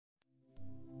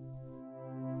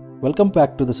Welcome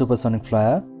back to the Supersonic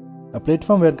Flyer, a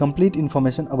platform where complete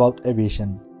information about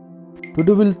aviation.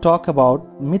 Today we'll talk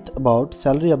about myth about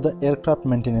salary of the aircraft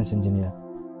maintenance engineer.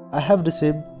 I have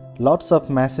received lots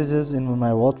of messages in my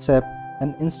WhatsApp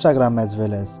and Instagram as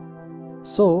well as.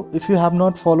 So if you have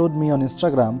not followed me on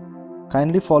Instagram,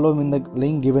 kindly follow me in the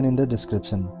link given in the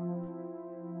description.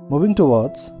 Moving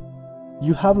towards,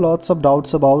 you have lots of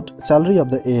doubts about salary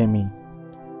of the AME.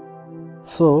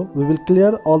 So we will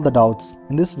clear all the doubts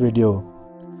in this video.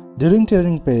 During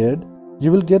training period, you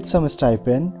will get some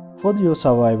stipend for your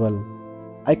survival.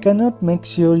 I cannot make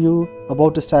sure you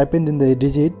about a stipend in the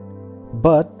digit,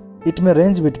 but it may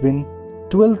range between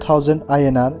 12,000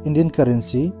 INR Indian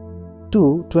currency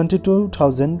to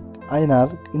 22,000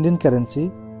 INR Indian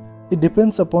currency. It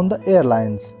depends upon the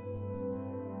airlines.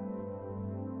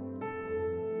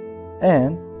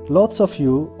 And lots of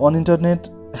you on internet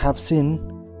have seen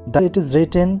that it is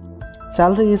written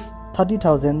salary is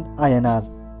 30,000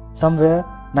 INR, somewhere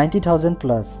 90,000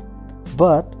 plus,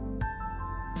 but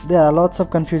there are lots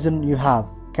of confusion you have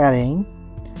carrying.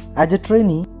 As a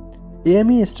trainee,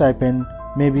 AME stipend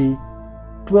may be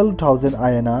 12,000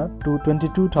 INR to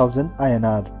 22,000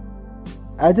 INR.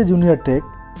 As a junior tech,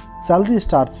 salary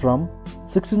starts from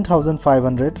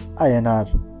 16,500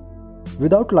 INR.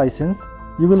 Without license,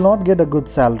 you will not get a good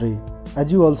salary,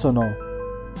 as you also know.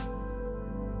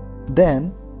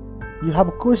 Then you have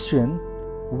a question,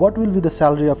 what will be the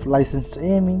salary of licensed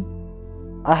AME?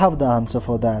 I have the answer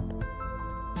for that.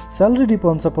 Salary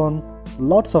depends upon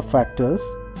lots of factors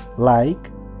like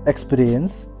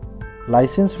experience,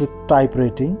 license with type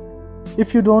rating.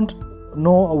 If you don't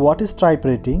know what is type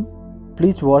rating,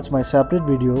 please watch my separate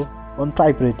video on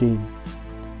type rating.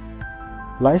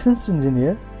 Licensed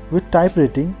engineer with type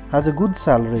rating has a good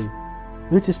salary,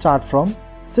 which starts from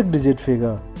 6-digit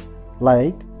figure,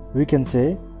 like we can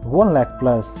say 1 lakh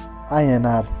plus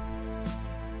INR.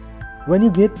 When you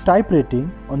get type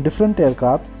rating on different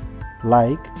aircrafts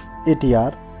like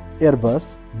ATR,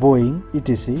 Airbus, Boeing,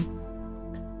 etc.,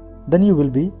 then you will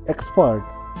be expert.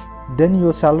 Then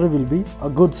your salary will be a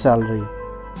good salary.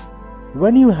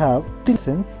 When you have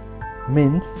license,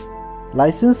 means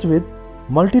license with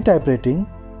multi-type rating,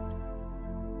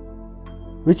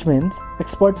 which means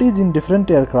expertise in different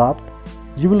aircraft,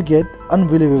 you will get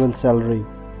unbelievable salary.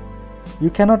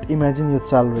 You cannot imagine your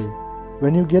salary.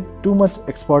 When you get too much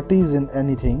expertise in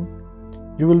anything,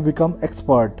 you will become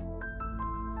expert.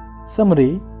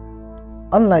 Summary: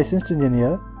 unlicensed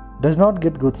engineer does not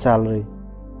get good salary.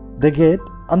 They get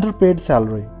underpaid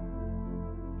salary.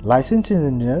 Licensed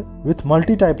engineer with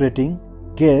multi-type rating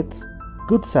gets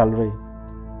good salary.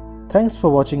 Thanks for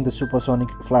watching the Supersonic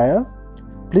Flyer.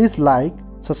 Please like,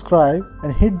 subscribe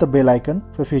and hit the bell icon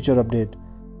for future update.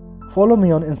 Follow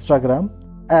me on Instagram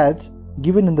as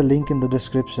given in the link in the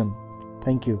description.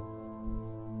 Thank you.